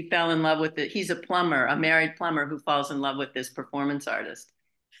he fell in love with it. He's a plumber, a married plumber who falls in love with this performance artist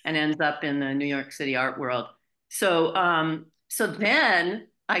and ends up in the New York City art world. So then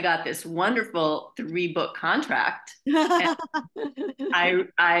I got this wonderful 3-book contract. And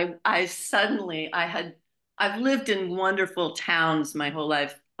I've lived in wonderful towns my whole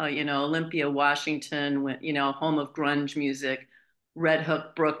life. Olympia, Washington, home of grunge music, Red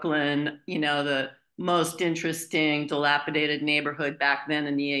Hook, Brooklyn, the most interesting dilapidated neighborhood back then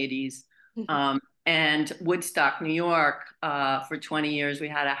in the 80s. And Woodstock, New York, for 20 years, we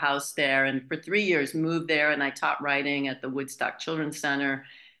had a house there. And for 3 years, moved there, and I taught writing at the Woodstock Children's Center.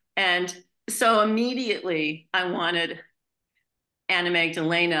 And so immediately I wanted Anna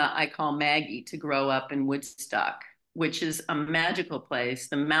Magdalena, I call Maggie, to grow up in Woodstock, which is a magical place.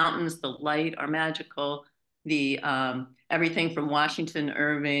 The mountains, the light are magical. The everything from Washington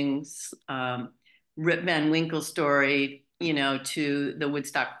Irving's Rip Van Winkle story, to the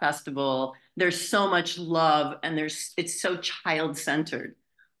Woodstock Festival, there's so much love, and it's so child-centered.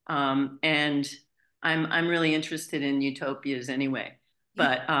 And I'm really interested in utopias anyway.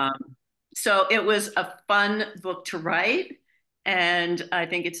 But so it was a fun book to write, and I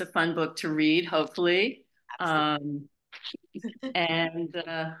think it's a fun book to read, hopefully. And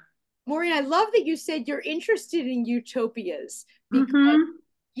Maureen, I love that you said you're interested in utopias because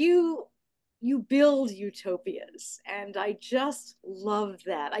you build utopias, and I just love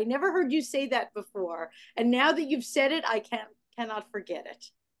that. I never heard you say that before, and now that you've said it, I cannot forget it.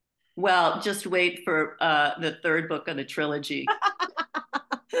 Well, just wait for the third book of the trilogy.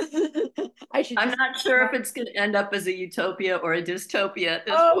 I'm not sure if it's going to end up as a utopia or a dystopia at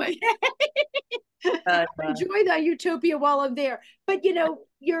this point. Enjoy the utopia while I'm there. But you know,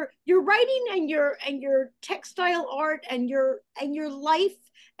 your writing and your textile art and your life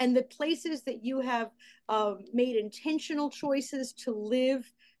and the places that you have made intentional choices to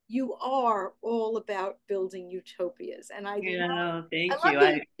live, you are all about building utopias. And I love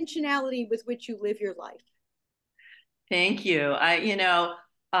the intentionality with which you live your life. Thank you.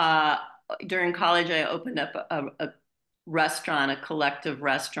 During college, I opened up a restaurant, a collective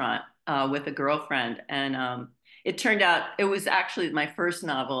restaurant with a girlfriend. And it turned out, it was actually my first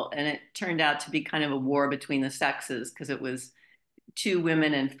novel, and it turned out to be kind of a war between the sexes because it was 2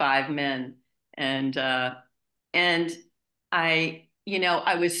 women and 5 men. And I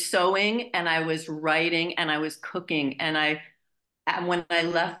was sewing and I was writing and I was cooking. And when I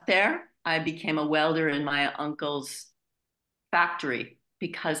left there, I became a welder in my uncle's factory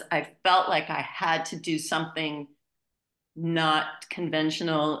because I felt like I had to do something not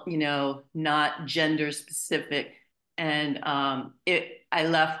conventional, not gender specific. And I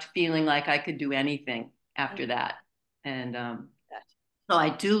left feeling like I could do anything after that. And so I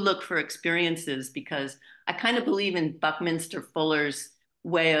do look for experiences because I kind of believe in Buckminster Fuller's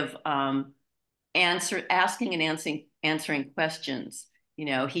way of asking and answering questions.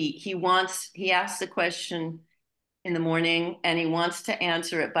 He asks a question in the morning and he wants to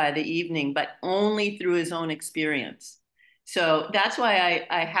answer it by the evening, but only through his own experience. So that's why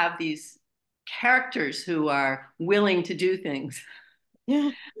I have these characters who are willing to do things,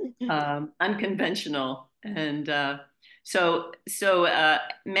 unconventional. And so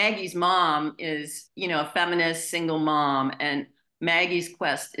Maggie's mom is, a feminist single mom, and Maggie's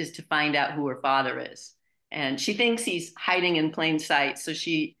quest is to find out who her father is. And she thinks he's hiding in plain sight. So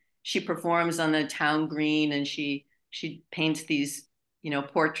she performs on the town green, and she paints these,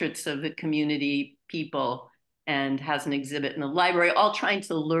 portraits of the community people, and has an exhibit in the library, all trying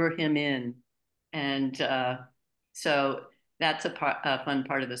to lure him in. And so that's a fun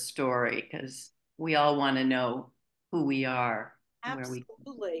part of the story because we all want to know who we are.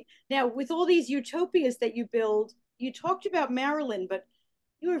 Absolutely. Now, with all these utopias that you build, you talked about Marilyn, but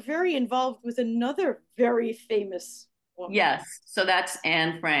you are very involved with another very famous woman. Yes. So that's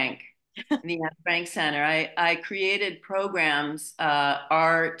Anne Frank, the Anne Frank Center. I created programs,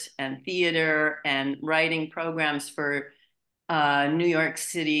 art and theater and writing programs for New York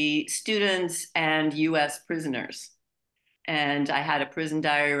City students and US prisoners. And I had a prison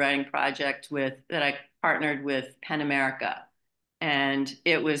diary writing project that I partnered with PEN America. And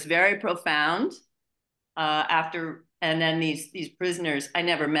it was very profound. And then these prisoners, I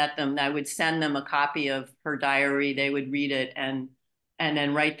never met them. I would send them a copy of her diary. They would read it and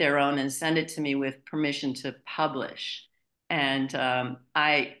then write their own and send it to me with permission to publish. And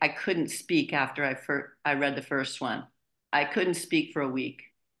I couldn't speak after I read the first one. I couldn't speak for a week.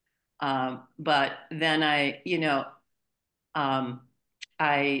 But then I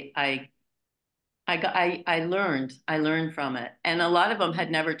learned from it. And a lot of them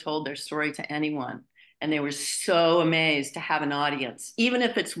had never told their story to anyone. And they were so amazed to have an audience, even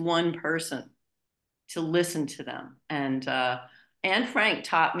if it's one person, to listen to them. And Anne Frank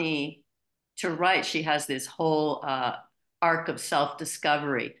taught me to write. She has this whole arc of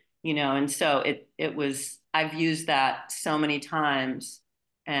self-discovery, and so I've used that so many times,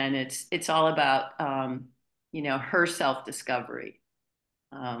 and it's all about, her self-discovery.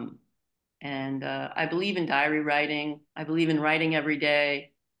 And I believe in diary writing. I believe in writing every day.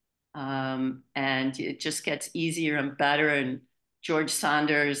 And it just gets easier and better. And George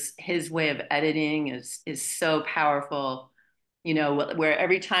Saunders, his way of editing is so powerful, where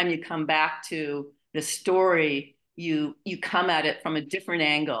every time you come back to the story, you come at it from a different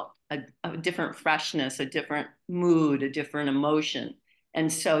angle, a different freshness, a different mood, a different emotion. And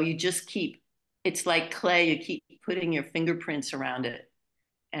so it's like clay, you keep putting your fingerprints around it.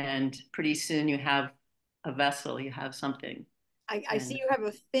 And pretty soon you have a vessel, you have something. I see you have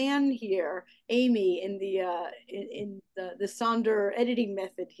a fan here, Amy, in the Sonder editing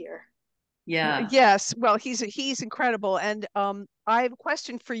method here. Yeah. Yes, well, he's incredible, and I have a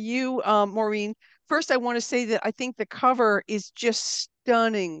question for you, Maureen. First, I want to say that I think the cover is just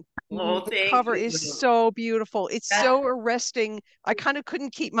stunning. Oh, The thank cover you. is so beautiful. It's That's, so arresting. I kind of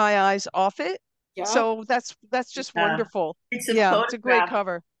couldn't keep my eyes off it. Yeah. So that's just yeah. wonderful. It's a Yeah, it's a great photograph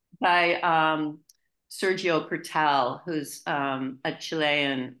cover. by Sergio Pertal, who's a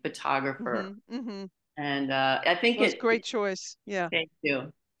Chilean photographer. Mm-hmm. And I think Well, it's a great choice. Yeah. thank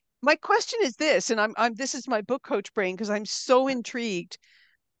you. My question is this, and I'm this is my book coach brain because I'm so intrigued.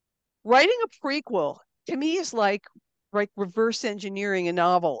 Writing a prequel to me is like reverse engineering a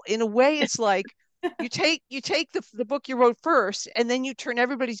novel. In a way, it's like you take the book you wrote first, and then you turn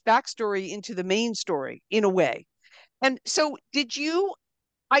everybody's backstory into the main story in a way. And so, did you?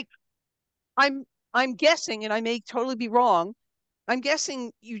 I I'm I'm guessing, and I may totally be wrong. I'm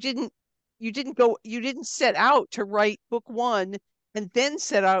guessing you didn't set out to write book one and then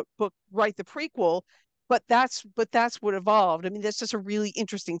set out write the prequel, but that's what evolved. I mean, that's just a really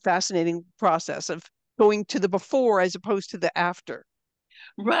interesting, fascinating process of going to the before as opposed to the after.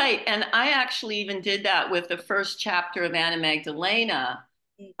 Right. And I actually even did that with the first chapter of Anna Magdalena.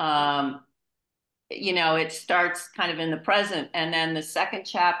 Um, it starts kind of in the present, and then the second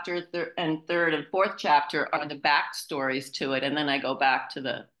chapter, and third and fourth chapter are the backstories to it, and then I go back to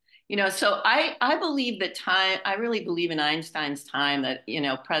so I believe that time. I really believe in Einstein's time that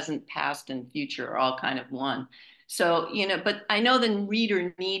present, past, and future are all kind of one. So but I know the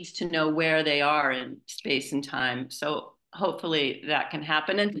reader needs to know where they are in space and time. So hopefully that can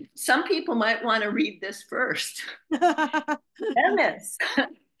happen. And some people might want to read this first. Goodness. I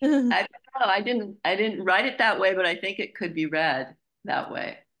don't know. I didn't write it that way, but I think it could be read that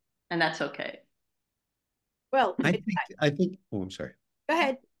way. And that's okay. Well, Oh, I'm sorry. go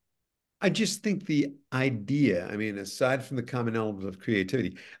ahead. I just think the idea, I mean, aside from the common element of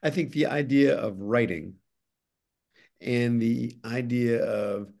creativity, I think the idea of writing and the idea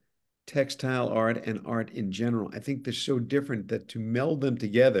of textile art and art in general, I think they're so different that to meld them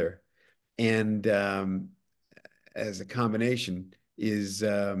together and as a combination is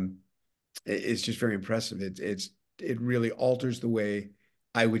just very impressive. It really alters the way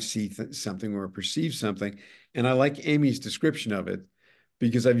I would see something or perceive something. And I like Amy's description of it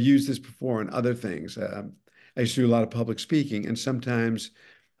because I've used this before in other things. I used to do a lot of public speaking, and sometimes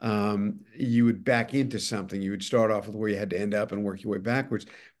you would back into something. You would start off with where you had to end up and work your way backwards.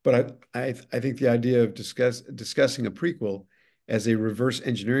 But I think the idea of discussing a prequel as a reverse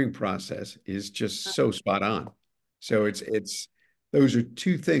engineering process is just so spot on. So it's those are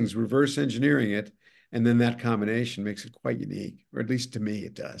two things, reverse engineering it, and then that combination makes it quite unique, or at least to me,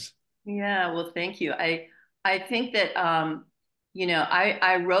 it does. Yeah, well, thank you. I think that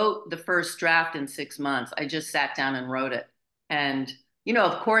I wrote the first draft in 6 months. I just sat down and wrote it. And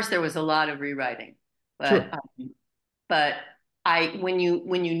of course there was a lot of rewriting, but Sure. but I when you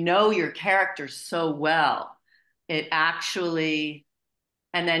know your characters so well, it actually,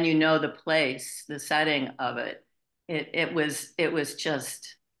 and then the place, the setting of it. It was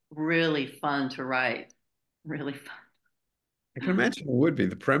just really fun to write. Really fun. I can imagine it would be.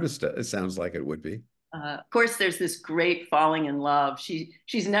 The premise, it sounds like it would be. Of course, there's this great falling in love.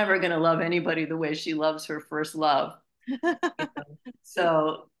 She's never going to love anybody the way she loves her first love.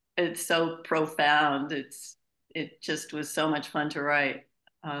 So it's so profound. It just was so much fun to write.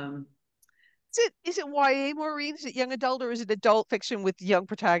 Um, Is it YA, Maureen? Is it young adult, or is it adult fiction with young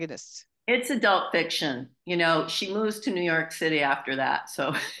protagonists? it's adult fiction. She moves to New York City after that.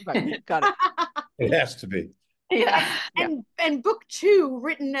 So Right, got it. It has to be. yeah. Yeah, And book two,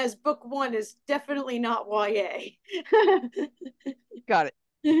 written as book one, is definitely not YA. got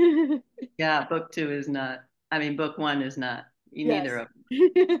it. Yeah, book two is not. I mean, book one is not. Yes. Neither of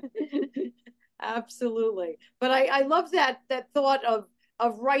them. Absolutely. But I love that thought of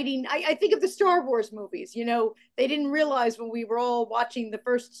writing. I think of the Star Wars movies. They didn't realize when we were all watching the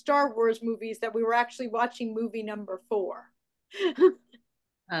first Star Wars movies that we were actually watching movie number 4.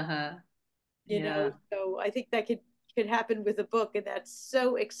 Uh-huh. you Yeah. know so I think that could happen with a book, and that's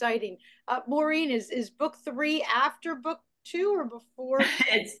so exciting. Maureen, is book 3 after book 2 or before?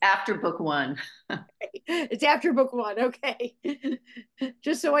 It's after book 1. It's after book 1. Okay.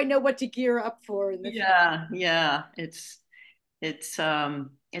 Just so I know what to gear up for in the future. Yeah.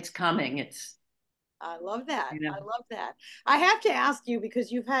 It's coming. I love that. you know I love that. I have to ask you,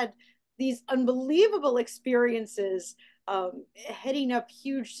 because you've had these unbelievable experiences, heading up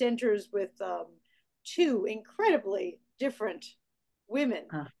huge centers with 2 incredibly different women.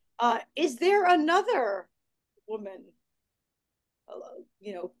 Is there another woman,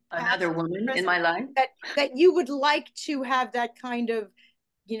 another woman in present, my life. that you would like to have that kind of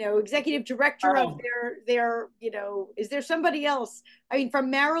executive director of Oh. their, is there somebody else? I mean, from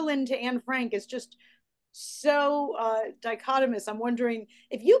Marilyn to Anne Frank is just so dichotomous. I'm wondering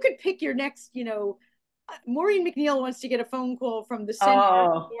if you could pick your next, Maureen McNeill wants to get a phone call from the center,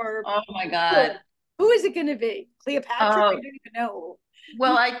 Oh, or oh my God. who is it going to be? Cleopatra? I don't even know.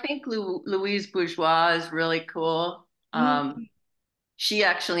 Well, I think Louise Bourgeois is really cool. Mm-hmm. She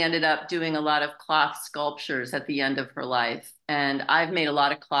actually ended up doing a lot of cloth sculptures at the end of her life. And I've made a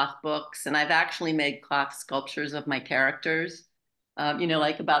lot of cloth books, and I've actually made cloth sculptures of my characters,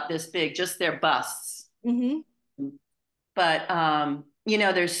 like about this big, just their busts. Mm-hmm. But,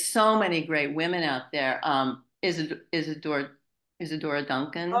 there's so many great women out there. Isadora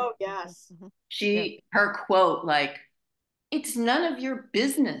Duncan. Oh, yes. Her quote, like, it's none of your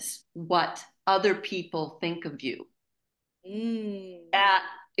business what other people think of you. That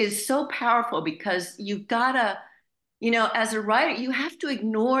is so powerful, because you've got to, as a writer, you have to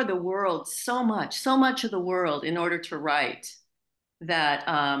ignore the world so much of the world in order to write, that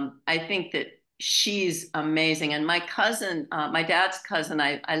I think that she's amazing. And my cousin, my dad's cousin,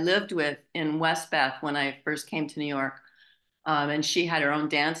 I lived with in West Bath when I first came to New York. And she had her own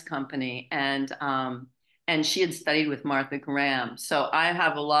dance company, and she had studied with Martha Graham. So I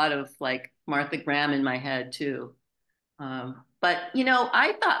have a lot of like Martha Graham in my head too. But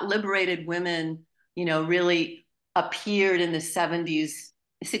I thought liberated women, really appeared in the 70s,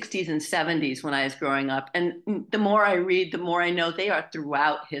 60s and 70s when I was growing up. And the more I read, the more I know they are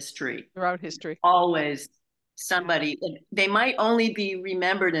throughout history. Throughout history. Always somebody. They might only be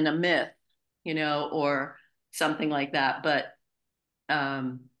remembered in a myth, or something like that. But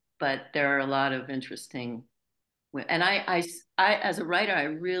there are a lot of interesting, and I as a writer, I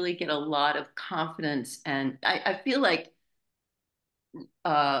really get a lot of confidence, and I feel like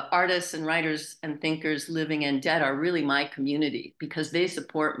artists and writers and thinkers, living and dead, are really my community, because they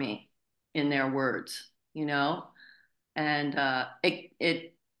support me in their words, and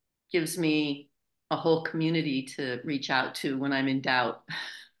it gives me a whole community to reach out to when I'm in doubt.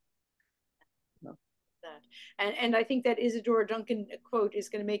 And I think that Isadora Duncan quote is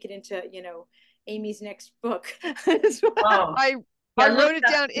going to make it into, Amy's next book. Oh, I wrote it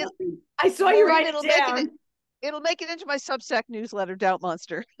down. I saw you write it down. It'll make it into my Substack newsletter, Doubt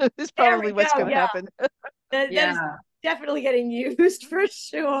Monster. Is probably what's going to happen. That is definitely getting used for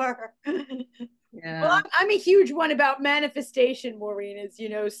sure. Yeah. Well, I'm a huge one about manifestation, Maureen, as you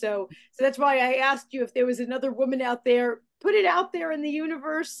know. So that's why I asked you if there was another woman out there. Put it out there in the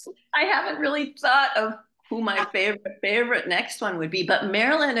universe. I haven't really thought of who my favorite next one would be, but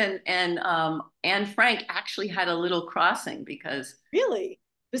Marilyn and Anne Frank actually had a little crossing, because really,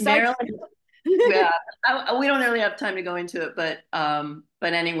 besides Marilyn, yeah, we don't really have time to go into it,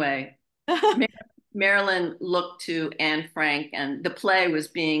 but anyway, Marilyn looked to Anne Frank, and the play was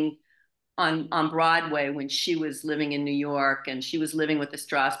being on Broadway when she was living in New York, and she was living with the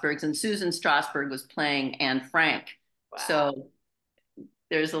Strasbergs, and Susan Strasberg was playing Anne Frank. Wow. So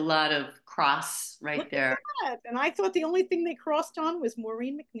there's a lot of cross right there. And I thought the only thing they crossed on was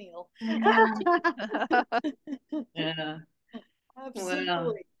Maureen McNeill. Yeah.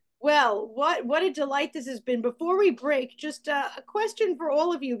 Absolutely. Well, what a delight this has been. Before we break, just a question for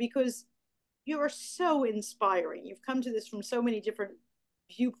all of you, because you are so inspiring. You've come to this from so many different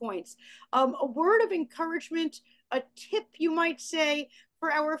viewpoints. A word of encouragement, a tip you might say for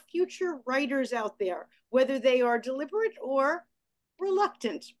our future writers out there, whether they are deliberate or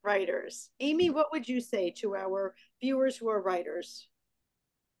reluctant writers. Amy, what would you say to our viewers who are writers?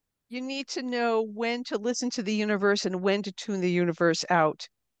 You need to know when to listen to the universe and when to tune the universe out.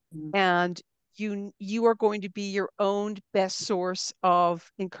 And you are going to be your own best source of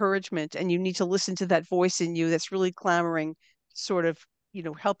encouragement, and you need to listen to that voice in you that's really clamoring to sort of,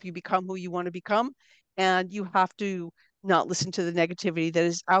 help you become who you want to become. And you have to not listen to the negativity that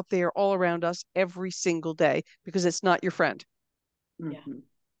is out there all around us every single day, because it's not your friend. Yeah.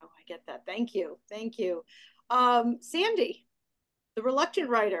 Oh, I get that. Thank you. Sandy, the reluctant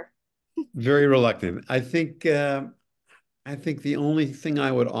writer. Very reluctant. I think the only thing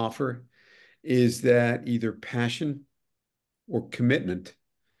I would offer is that either passion or commitment,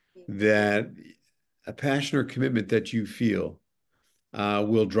 that a passion or commitment that you feel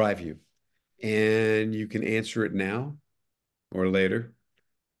will drive you. And you can answer it now or later,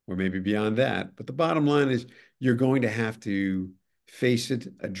 or maybe beyond that. But the bottom line is you're going to have to face it,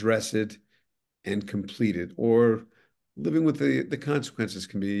 address it, and complete it, or living with the consequences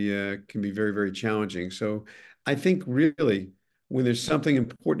can be very, very challenging. So I think really when there's something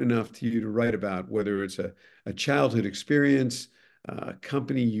important enough to you to write about, whether it's a childhood experience, a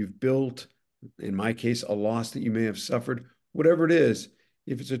company you've built, in my case, a loss that you may have suffered, whatever it is,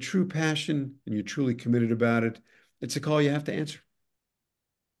 if it's a true passion and you're truly committed about it, it's a call you have to answer.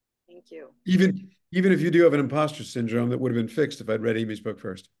 Thank you. Even if you do have an imposter syndrome that would have been fixed if I'd read Amy's book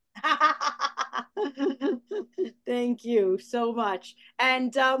first. Thank you so much.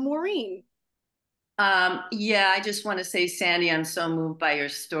 And Maureen. Yeah, I just want to say, Sandy, I'm so moved by your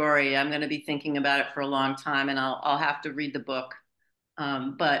story. I'm going to be thinking about it for a long time, and I'll have to read the book.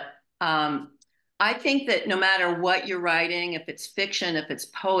 But I think that no matter what you're writing, if it's fiction, if it's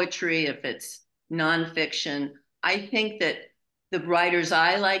poetry, if it's nonfiction, I think that the writers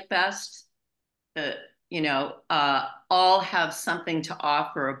I like best, all have something to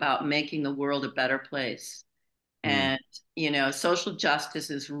offer about making the world a better place. And, social justice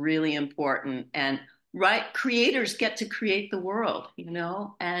is really important. And creators get to create the world,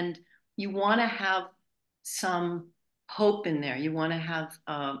 and you want to have some hope in there. You want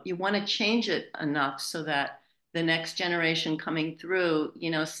to change it enough so that the next generation coming through,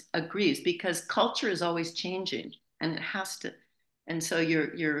 agrees, because culture is always changing, and it has to. And so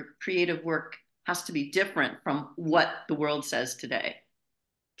your creative work has to be different from what the world says today.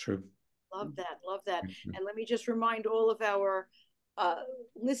 True. Love that. Love that. And let me just remind all of our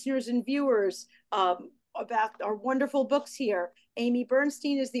listeners and viewers about our wonderful books here. Amy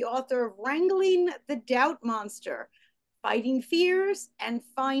Bernstein is the author of Wrangling the Doubt Monster, Fighting Fears and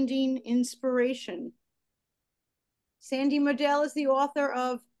Finding Inspiration. Sandy Modell is the author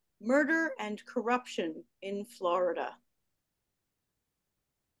of Murder and Corruption in Florida.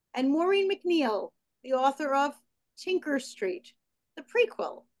 And Maureen McNeill, the author of Tinker Street, the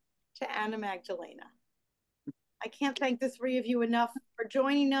prequel to Anna Magdalena. I can't thank the three of you enough for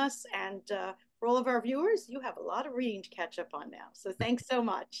joining us, and for all of our viewers, you have a lot of reading to catch up on now. So thanks so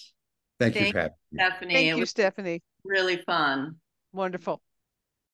much. Thank you, Pat. Stephanie. Thank you, Stephanie. Really fun. Wonderful.